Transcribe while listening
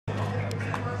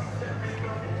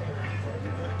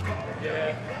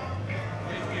Yeah.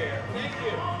 Thank you. Thank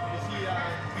you. Is he,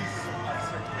 he's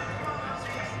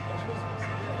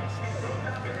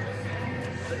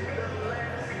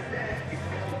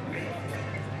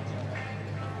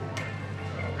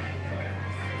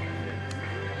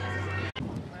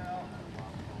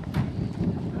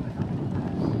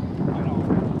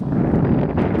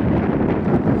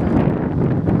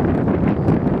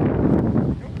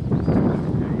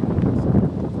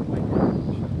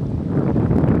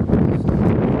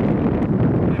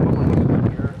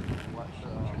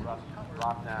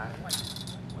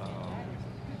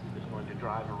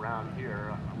drive around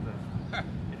here. I'm going to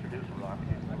introduce Rocky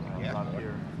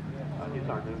here. He's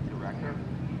our new director.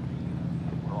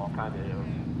 We're all kind of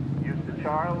used to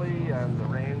Charlie, and the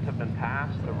reins have been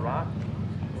passed to Russ.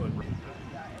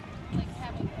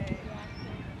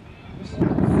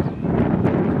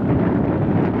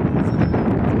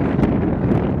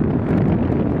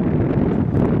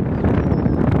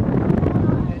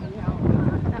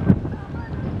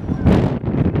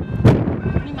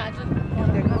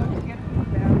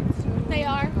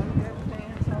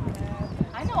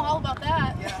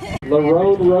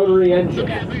 Lerone rotary engine.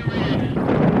 If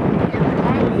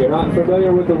you're not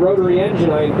familiar with the rotary engine,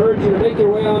 I encourage you to make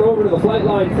your way on over to the flight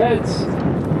line fence.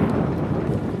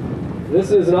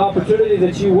 This is an opportunity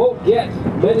that you won't get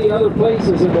many other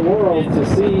places in the world to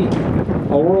see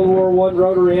a World War I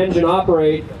rotary engine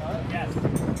operate.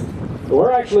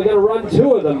 We're actually going to run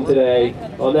two of them today.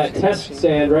 On that test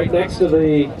stand right next to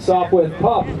the Sopwith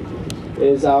pup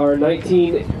is our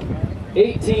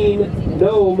 1918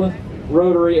 Gnome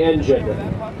rotary engine.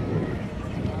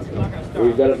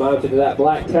 We've got it mounted to that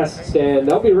black test stand.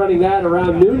 They'll be running that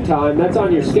around noontime. That's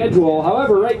on your schedule.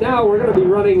 However, right now we're going to be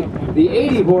running the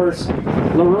 80-horse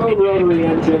Lerone rotary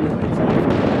engine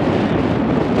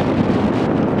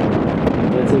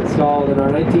that's installed in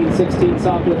our 1916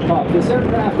 Sopwith pup. This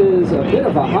aircraft is a bit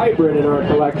of a hybrid in our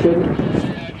collection.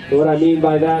 And what I mean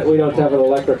by that, we don't have an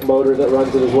electric motor that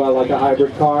runs it as well like a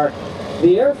hybrid car.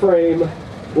 The airframe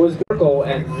was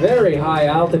at very high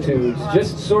altitudes,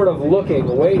 just sort of looking,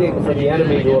 waiting for the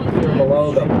enemy to appear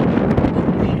below them.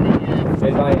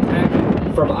 And by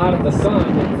attacking from out of the sun,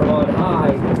 from on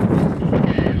high,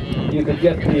 you could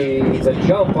get the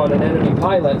jump on an enemy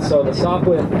pilot. So the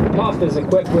Sopwith pup is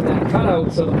equipped with that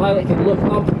cutout so the pilot can look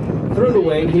up through the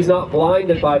wing. He's not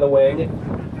blinded by the wing.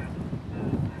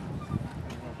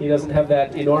 He doesn't have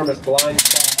that enormous blind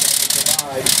spot that it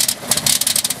provides.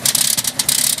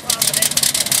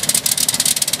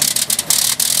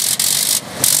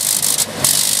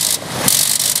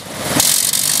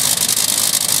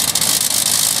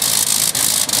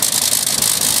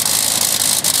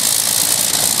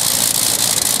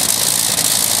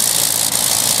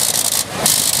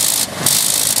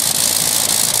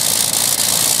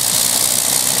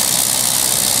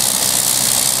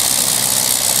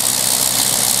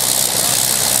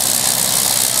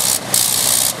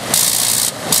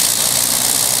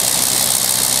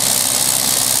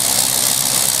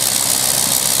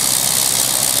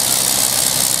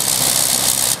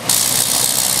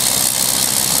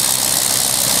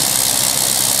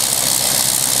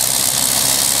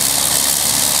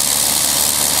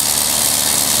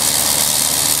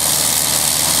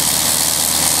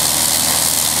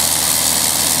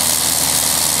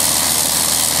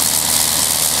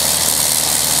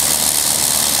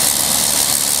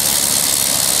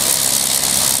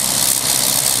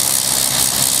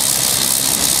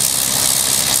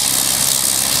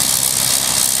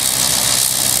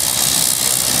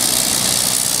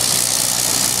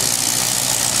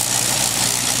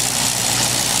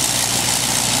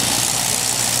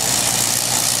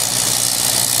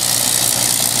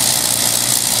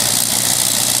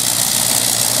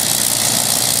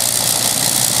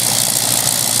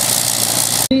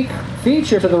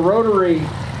 Feature to the rotary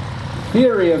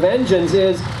theory of engines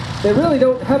is they really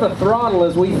don't have a throttle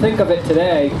as we think of it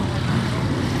today.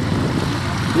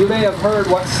 You may have heard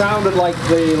what sounded like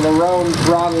the Lerone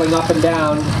throttling up and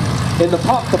down. In the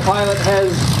pup, the pilot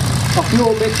has a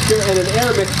fuel mixture and an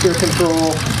air mixture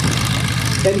control,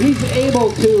 and he's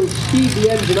able to speed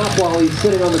the engine up while he's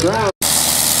sitting on the ground.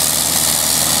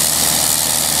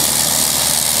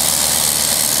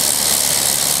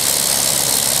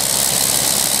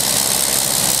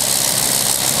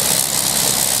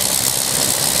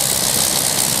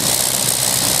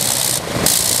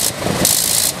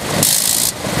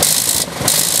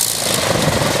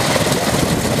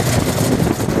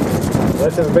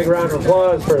 Let's have a big round of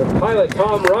applause for pilot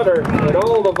Tom Rudder and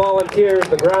all the volunteers,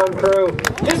 the ground crew.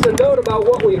 Just a note about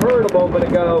what we heard a moment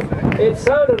ago. it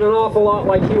sounded an awful lot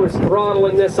like he was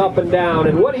throttling this up and down.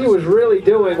 And what he was really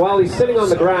doing while he's sitting on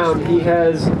the ground, he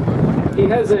has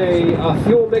a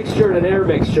fuel mixture and an air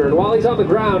mixture. And while he's on the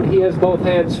ground, he has both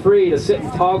hands free to sit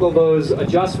and toggle those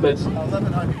adjustments.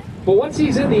 But once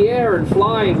he's in the air and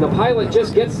flying, the pilot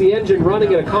just gets the engine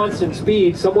running at a constant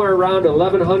speed, somewhere around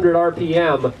 1100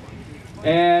 RPM.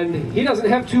 And he doesn't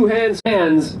have two hands.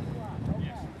 Hands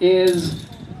is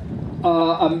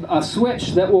a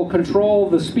switch that will control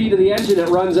the speed of the engine. It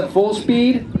runs at full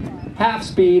speed, half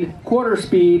speed, quarter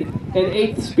speed, and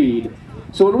eighth speed.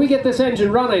 So when we get this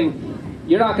engine running,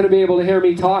 you're not going to be able to hear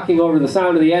me talking over the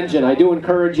sound of the engine. I do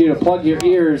encourage you to plug your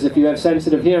ears if you have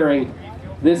sensitive hearing.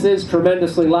 This is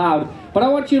tremendously loud, but I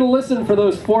want you to listen for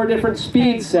those 4 different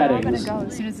speed settings. I'm gonna go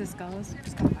as soon as this goes.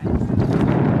 Just go find it.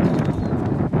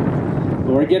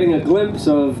 We're getting a glimpse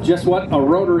of just what a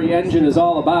rotary engine is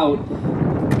all about.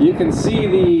 You can see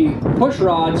the push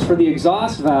rods for the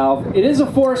exhaust valve. It is a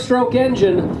 4-stroke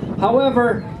engine.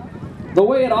 However, the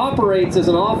way it operates is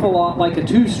an awful lot like a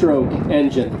 2-stroke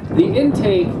engine. The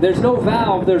intake, there's no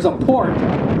valve, there's a port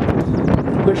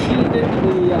machined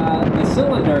into the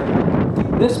cylinder.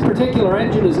 This particular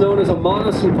engine is known as a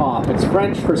monosoupape. It's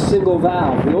French for single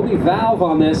valve. The only valve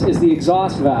on this is the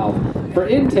exhaust valve. For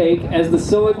intake, as the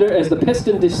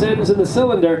piston descends in the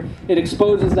cylinder, it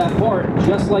exposes that port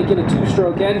just like in a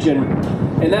 2-stroke engine.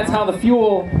 And that's how the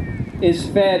fuel is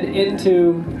fed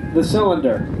into the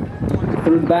cylinder.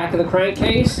 Through the back of the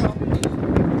crankcase.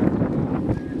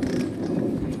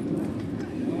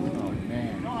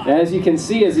 As you can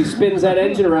see, as he spins that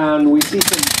engine around, we see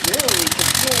some really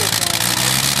control.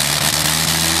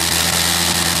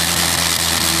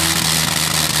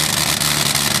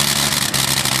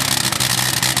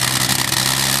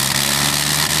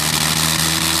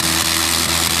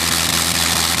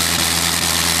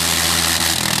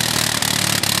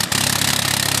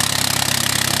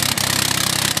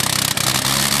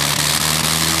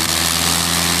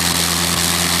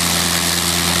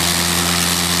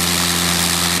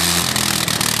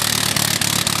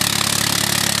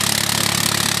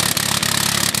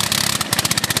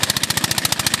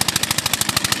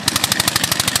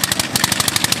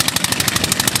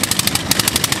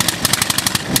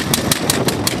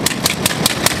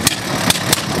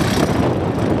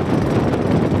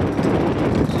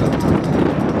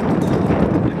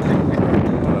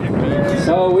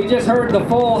 So we just heard the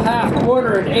full half,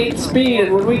 quarter, and 8 speed,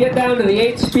 and when we get down to the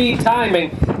 8 speed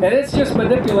timing, and it's just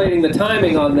manipulating the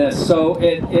timing on this, so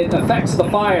it affects the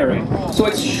firing. So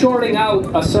it's shorting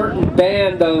out a certain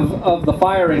band of the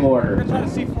firing order.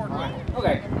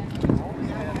 Okay.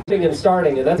 And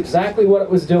starting, and that's exactly what it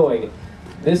was doing.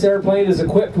 This airplane is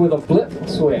equipped with a blip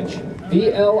switch,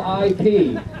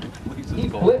 B-L-I-P. He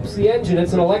blips the engine,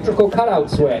 it's an electrical cutout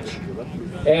switch.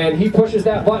 And he pushes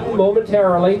that button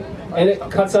momentarily, and it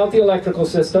cuts out the electrical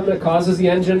system, and it causes the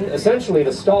engine essentially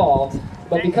to stall.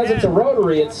 But because it's a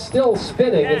rotary, it's still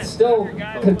spinning, it still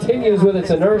continues with its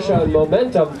inertia and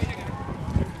momentum.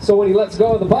 So when he lets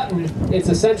go of the button, it's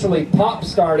essentially pop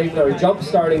starting or jump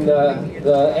starting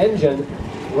the engine,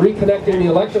 reconnecting the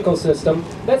electrical system.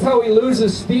 That's how he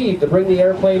loses speed to bring the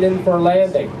airplane in for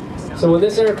landing. So when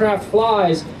this aircraft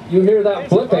flies, you hear that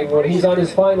blipping when he's on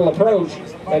his final approach,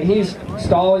 and he's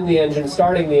stalling the engine,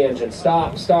 starting the engine,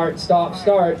 stop, start, stop,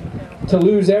 start, to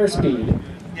lose airspeed.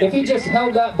 If he just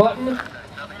held that button,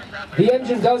 the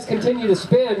engine does continue to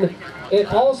spin. It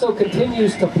also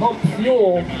continues to pump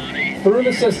fuel through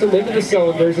the system into the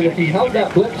cylinders, and if he held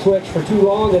that blip switch for too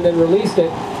long and then released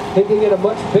it, he could get a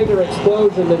much bigger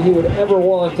explosion than he would ever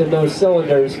want in those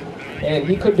cylinders, and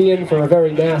he could be in for a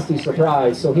very nasty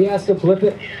surprise. So he has to blip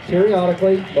it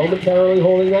periodically, momentarily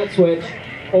holding that switch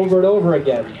over and over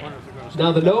again.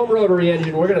 Now the gnome rotary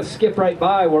engine, we're going to skip right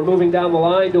by. We're moving down the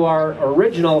line to our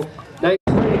original. Now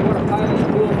what a pilot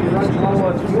should do if he runs low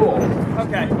on fuel.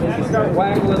 Okay. Is you start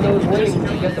waggling those wings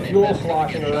to get the fuel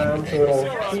sloshing around so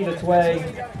it'll feed its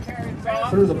way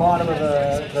through the bottom of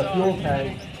the fuel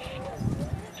tank.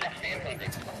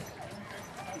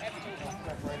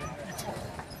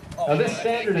 Now this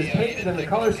standard is painted in the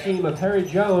color scheme of Harry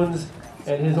Jones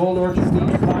and his Old Orchard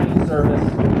Beach flying service.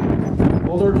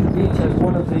 Old Orchard Beach has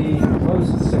one of the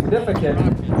most significant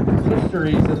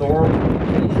histories in the world of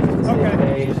aviation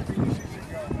nowadays.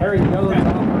 Harry Jones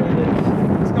operated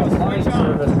a flying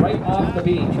service right off the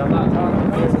beach. I'm not talking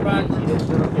about the beach. He didn't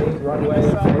do a big runway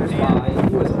close by.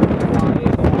 He was flying along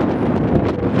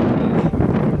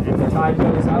when the tide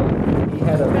goes out. He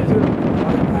had a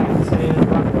one-pack sand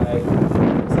runway.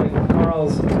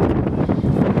 Carl's, I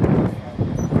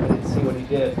didn't see what he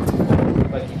did,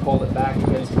 like he pulled it back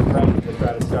against compression to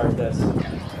try to start this.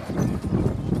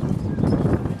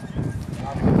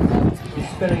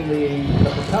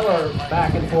 propeller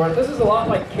back and forth. This is a lot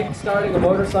like kick-starting a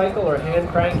motorcycle or hand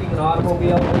cranking an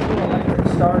automobile. There's no electric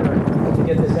starter to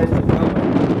get this engine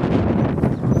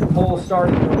going. Pull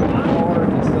starting from a lawnmower, if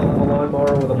you still have a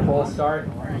lawnmower with a pull start.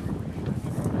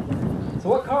 So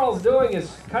what Carl's doing is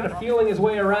kind of feeling his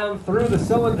way around through the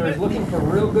cylinders, looking for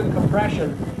real good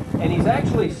compression, and he's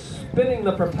actually spinning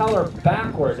the propeller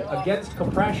backward against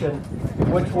compression,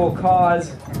 which will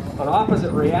cause an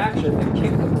opposite reaction to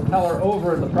kick the propeller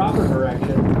over in the proper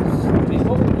direction. And he's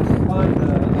hoping he can find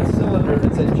a cylinder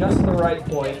that's at just the right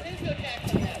point.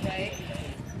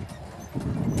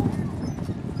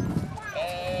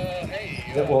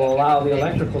 That will allow the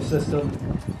electrical system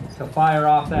to fire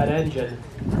off that engine.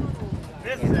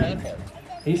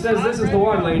 He says this is the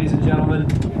one, ladies and gentlemen.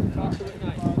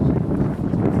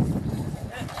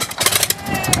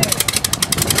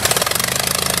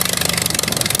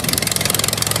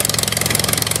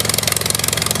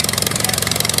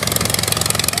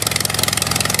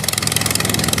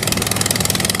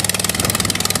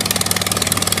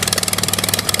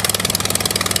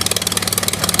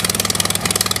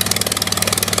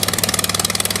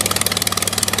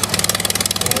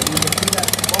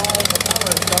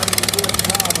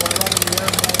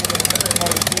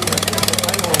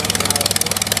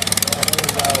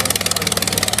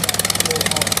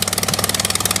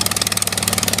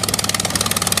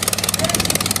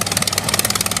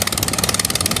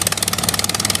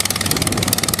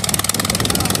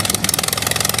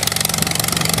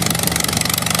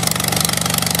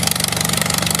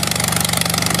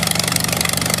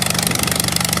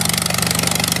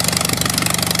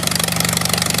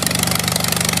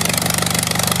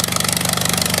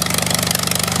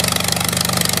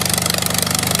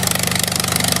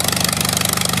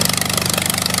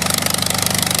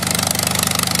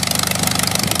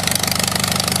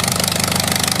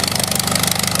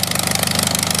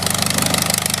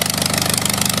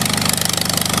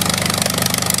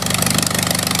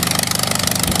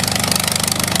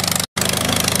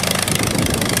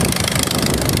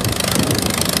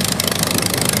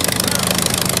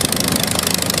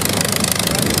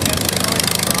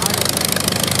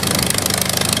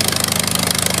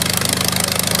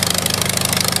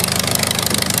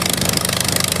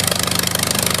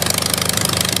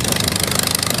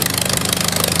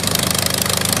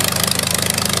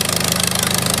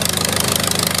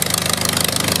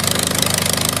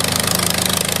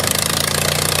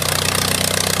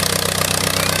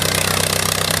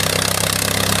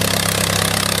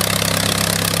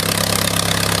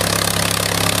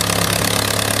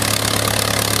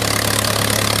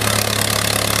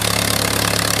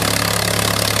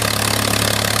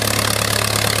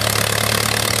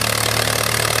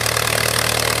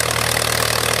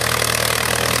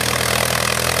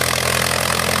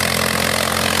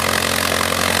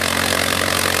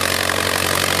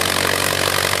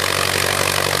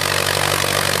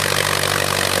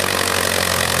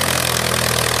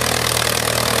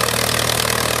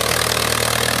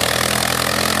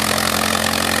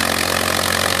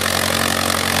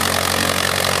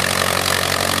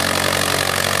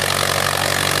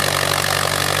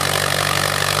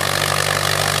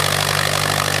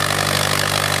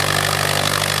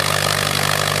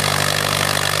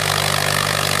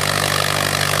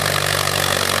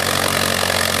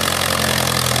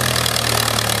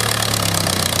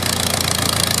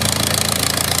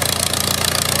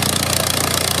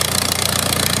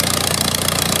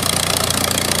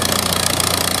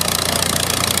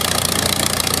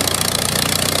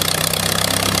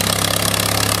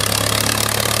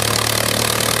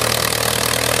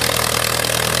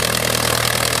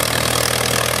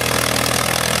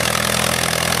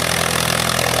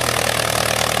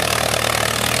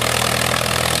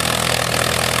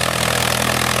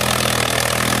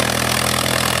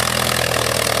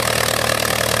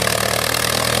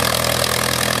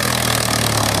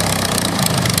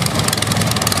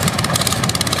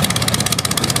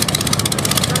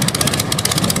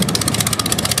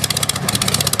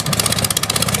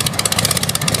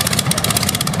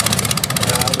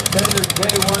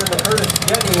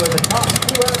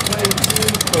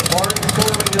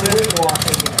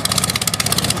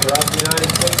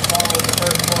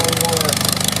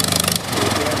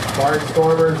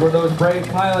 Barnstormers were those brave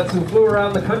pilots who flew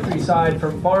around the countryside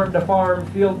from farm to farm,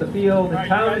 field to field, and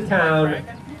town to town,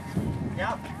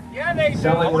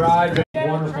 selling rides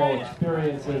and wonderful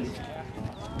experiences.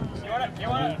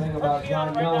 One thing about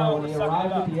John Miller, when he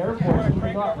arrived at the airport, he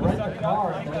could not rent a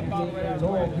car at 98 years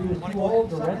old. He was too old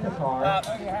to rent a car,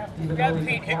 even though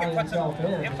he could fly himself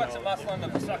in. Put some muscle in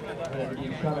the sucker. And he'd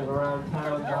be shuttling around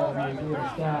town, all the museum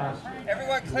staff.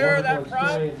 Everyone clear that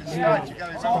front?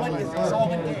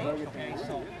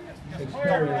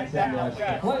 Experience in this.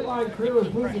 The flight line crew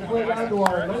has moved the flight line to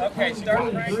our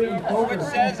 1923 Focus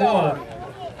C4.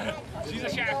 She's a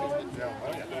shackle.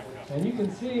 And you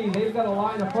can see they've got a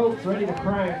line of folks ready to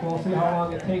crank. We'll see how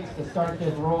long it takes to start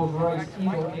this Rolls-Royce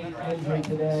Eagle 8 engine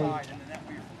today.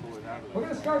 We're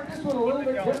going to start this one a little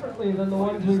bit differently than the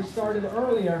ones we started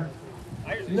earlier.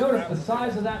 You notice the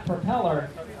size of that propeller.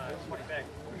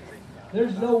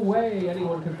 There's no way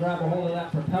anyone could grab a hold of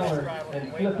that propeller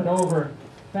and flip it over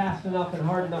fast enough and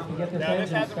hard enough to get this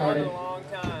engine started.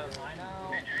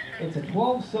 It's a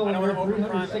 12-cylinder,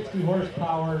 360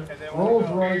 horsepower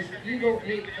Rolls-Royce Eagle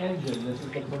 8 engine. This is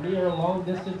the premier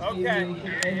long-distance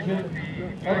aviation engine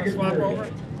of the Swap period. over.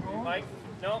 Mike,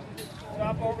 no.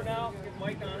 Swap over now. Get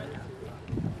Mike on it.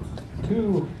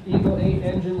 2 Eagle 8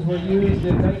 engines were used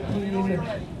in 19...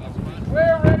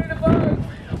 We're ready to buzz.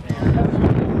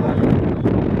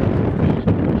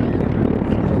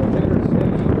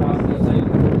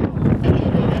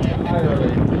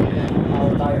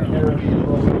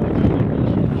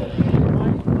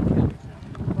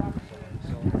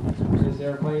 This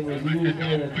airplane was used in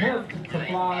an attempt to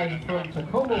fly from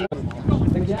Tacoma.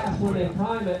 The gas, when they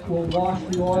prime it, will wash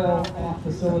the oil off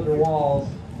the cylinder walls,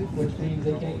 which means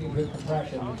they can't get good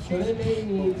compression. So they may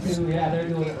need to, yeah, they're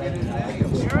doing it right now.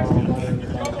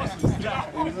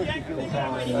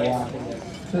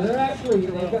 So they're actually,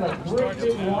 they've got a great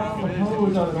big long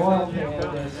hose on an oil pan.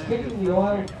 They're sticking the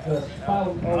oil, the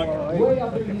spout, way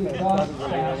up into the exhaust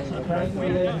shaft and cranking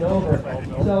the engine over.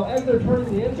 So as they're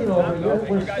turning the engine over,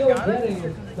 we're still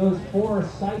getting those 4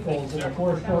 cycles in a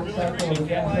 4-stroke cycle of the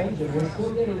gas engine. We're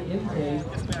still getting intake.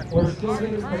 We're still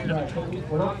getting compression.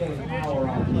 We're not getting power,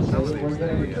 obviously. We're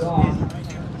getting exhaust.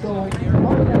 So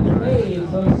part of that phase,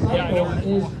 those cycles,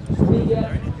 is we get,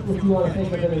 if you want to think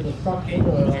of it as a suction or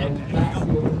a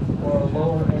vacuum or a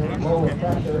lower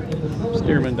pressure in the cylinder.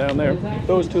 Steerman down there.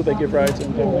 Those two they give rides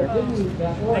in down there.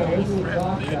 That oil into the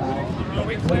exhaust valve.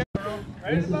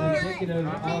 This is indicative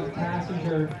of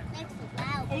passenger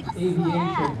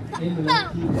aviation in the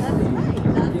 1920s.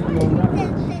 To give you a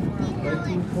reference,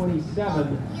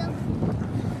 1927.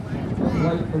 A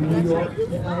flight from New York to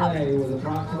LA was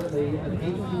approximately an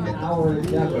 18-hour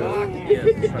endeavor.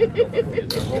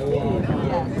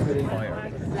 Sitting on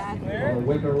a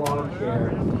wicker lawn chair.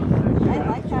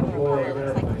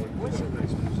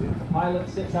 The pilot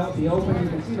sits out in the open. You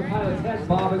can see the pilot's head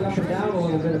bobbing up and down a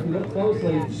little bit if you look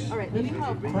closely. He's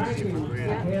cranking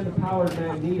a hand-powered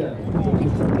magneto, which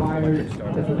is required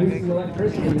to produce the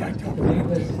electricity to make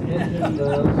this engine the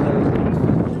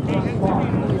spark,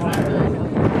 the fire.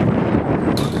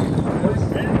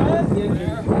 The engine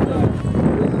is go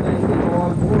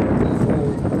on board with this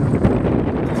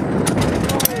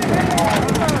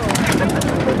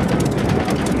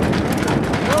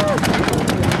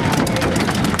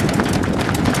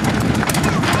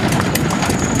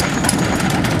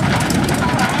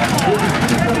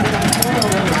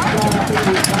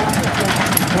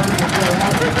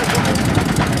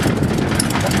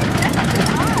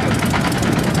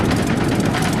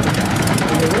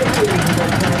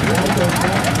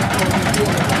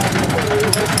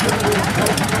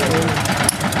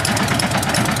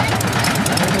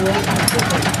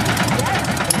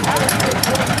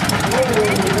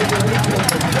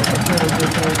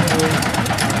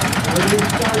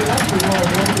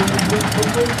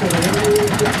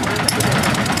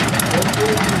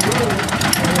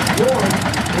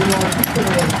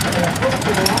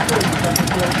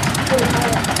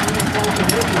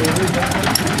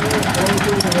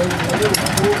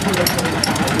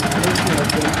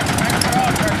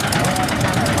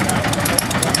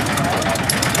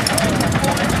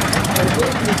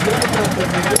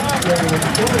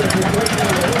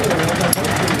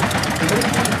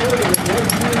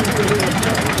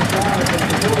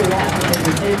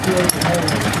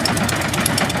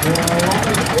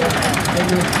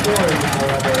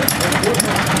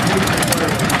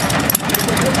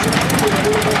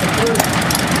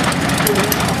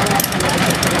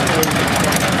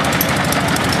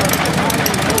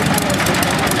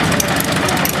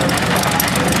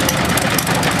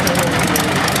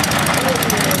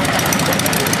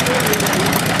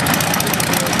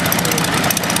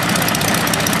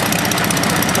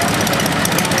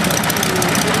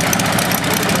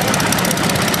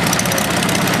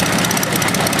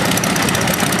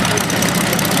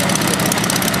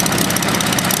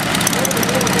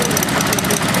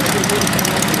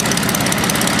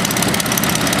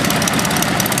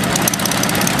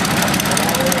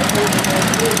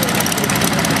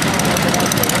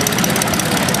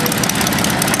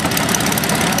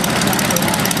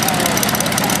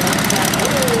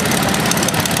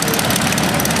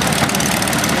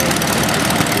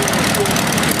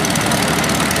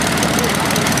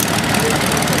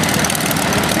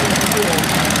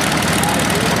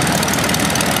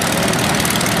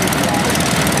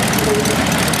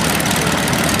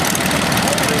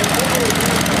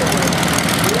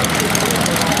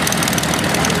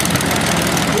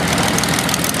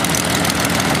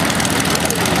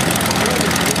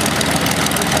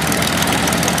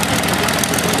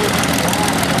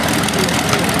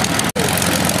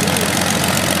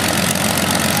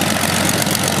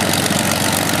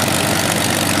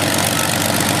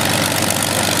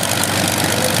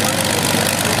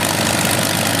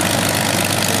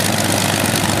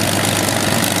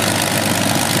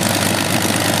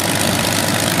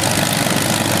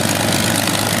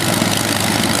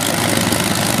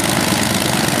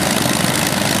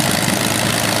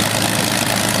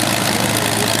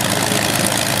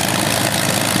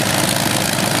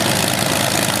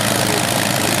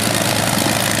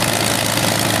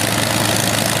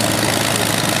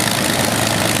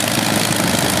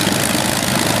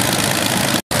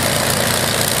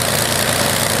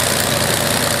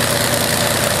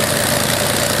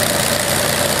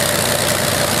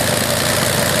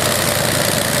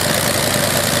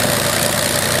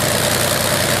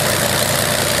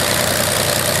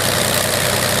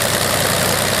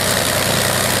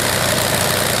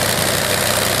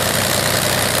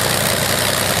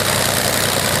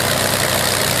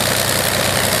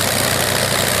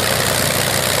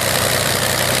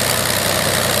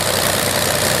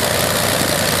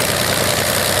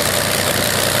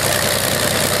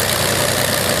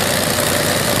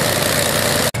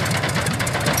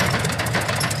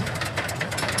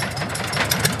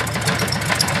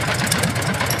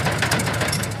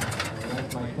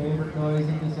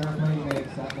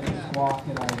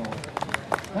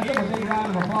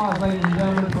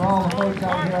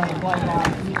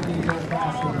these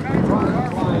aircraft are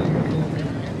flying.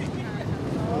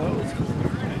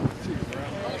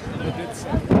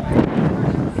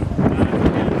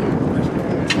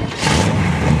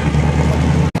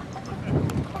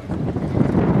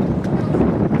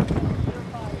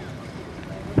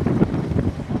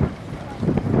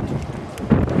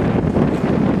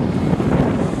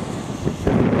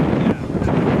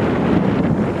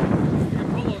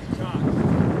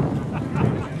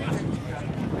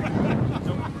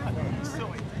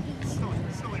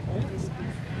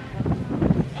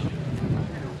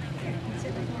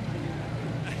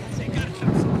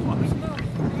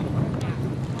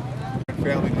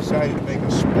 Family decided to make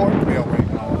a sport railway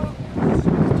now.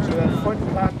 So that front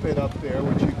cockpit up there,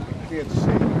 which you can't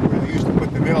see, where they used to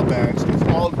put the mailbags, it's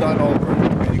all done over,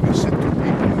 and you can sit two people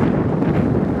in it.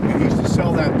 And he used to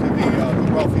sell that to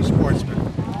the wealthy sportsmen.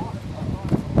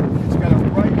 It's got a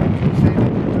right to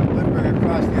Lindbergh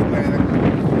across the Atlantic,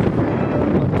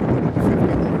 about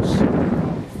 250 horse.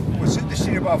 What's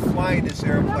interesting about flying this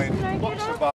airplane, it looks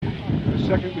about. The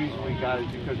second reason we got it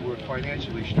is because we're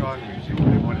financially strong. We see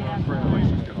what they wanted our first place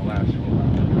is going to last for a while.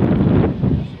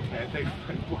 And they,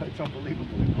 well, it's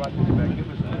unbelievable. They brought this back, give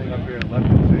us the thing up here and left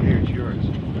it and say, here, it's yours.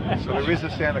 So there is a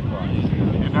Santa Claus.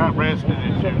 You're not resting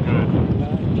it too good.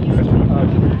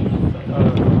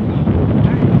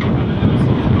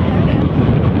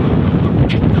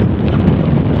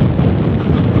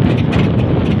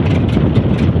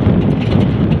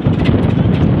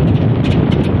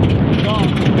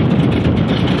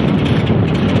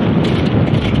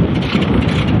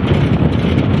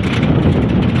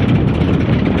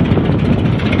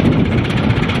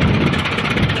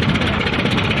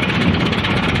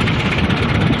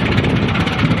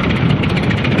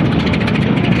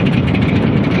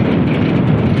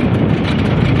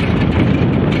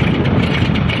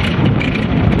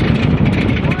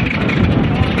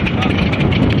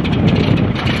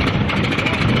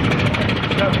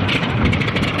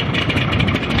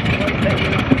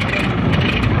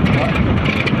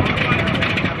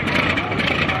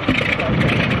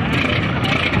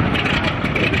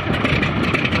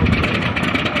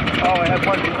 Oh, I had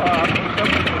one.